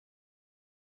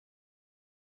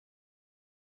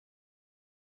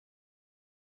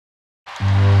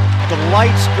the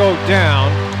lights go down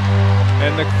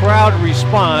and the crowd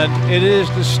respond, it is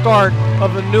the start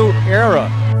of a new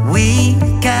era. We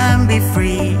can be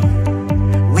free,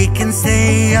 we can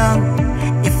stay young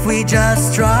if we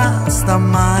just trust our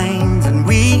minds, and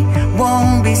we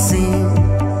won't be seen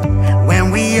when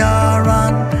we are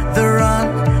on the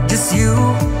run, just you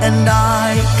and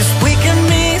I. 'Cause we can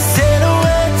be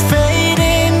silhouettes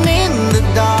fading in the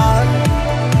dark,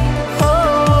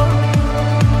 oh,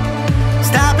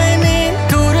 stepping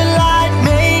into the light,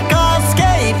 make us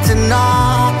escape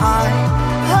tonight,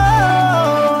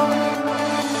 oh.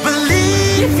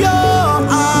 Believe your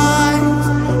eyes,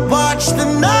 watch the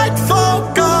nightfall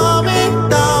coming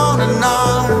down on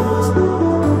us.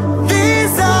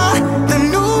 These are the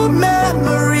new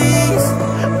memories,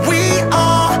 we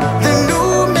are the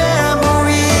new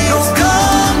memories. No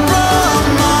compromise,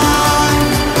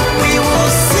 we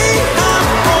will see how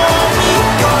far we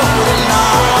go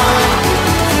tonight.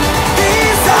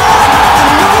 These are the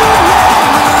new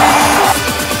memories,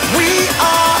 we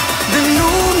are the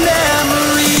new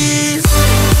memories.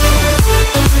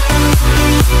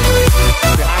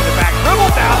 Behind the back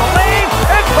dribble down the lane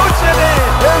and puts it in.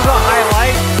 There's a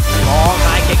highlight. Long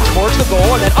high kick towards the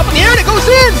goal and then up in the air and it goes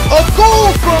in. A goal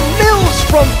from Mills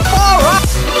from far up.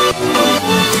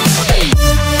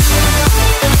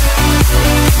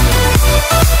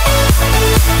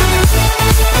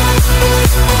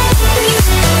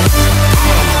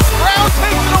 Brown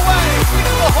takes it away.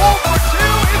 Into the hole for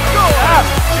two. It's good.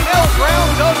 Chanel Brown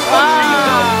does what she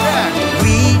does best.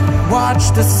 We watch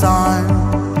the sun,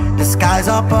 the skies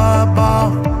up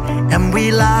above, and we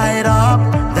light up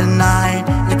the night.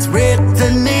 It's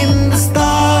written in the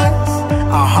stars,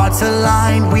 our hearts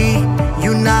align, we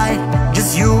unite,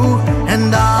 just you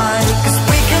and I. 'Cause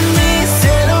we can be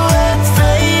silhouettes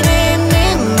fading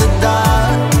in the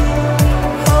dark,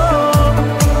 oh,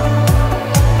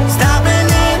 stepping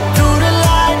into the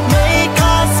light, make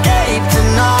us escape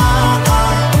tonight,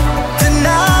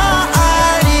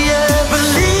 tonight, yeah.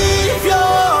 Believe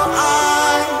your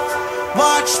eyes,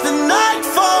 watch the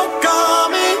nightfall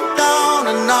coming down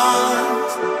on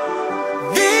us.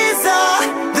 These are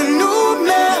the new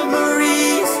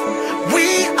memories, we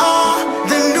are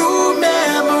the new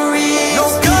memories. No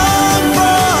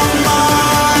compromise,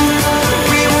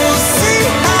 we will see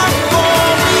how far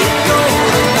we go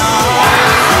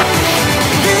tonight.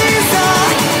 These are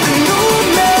the new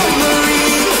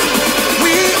memories,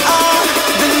 we are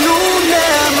the new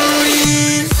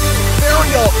memories.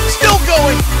 Fairfield still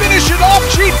going, finish it off,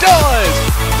 she does!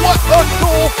 What a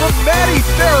goal from Maddie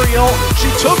Fairfield. She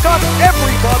took on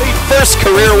everybody. First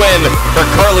career win for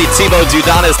Carly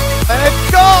Thibault-Dudonis. And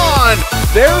gone!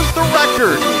 There's the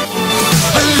record.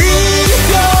 Believe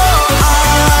your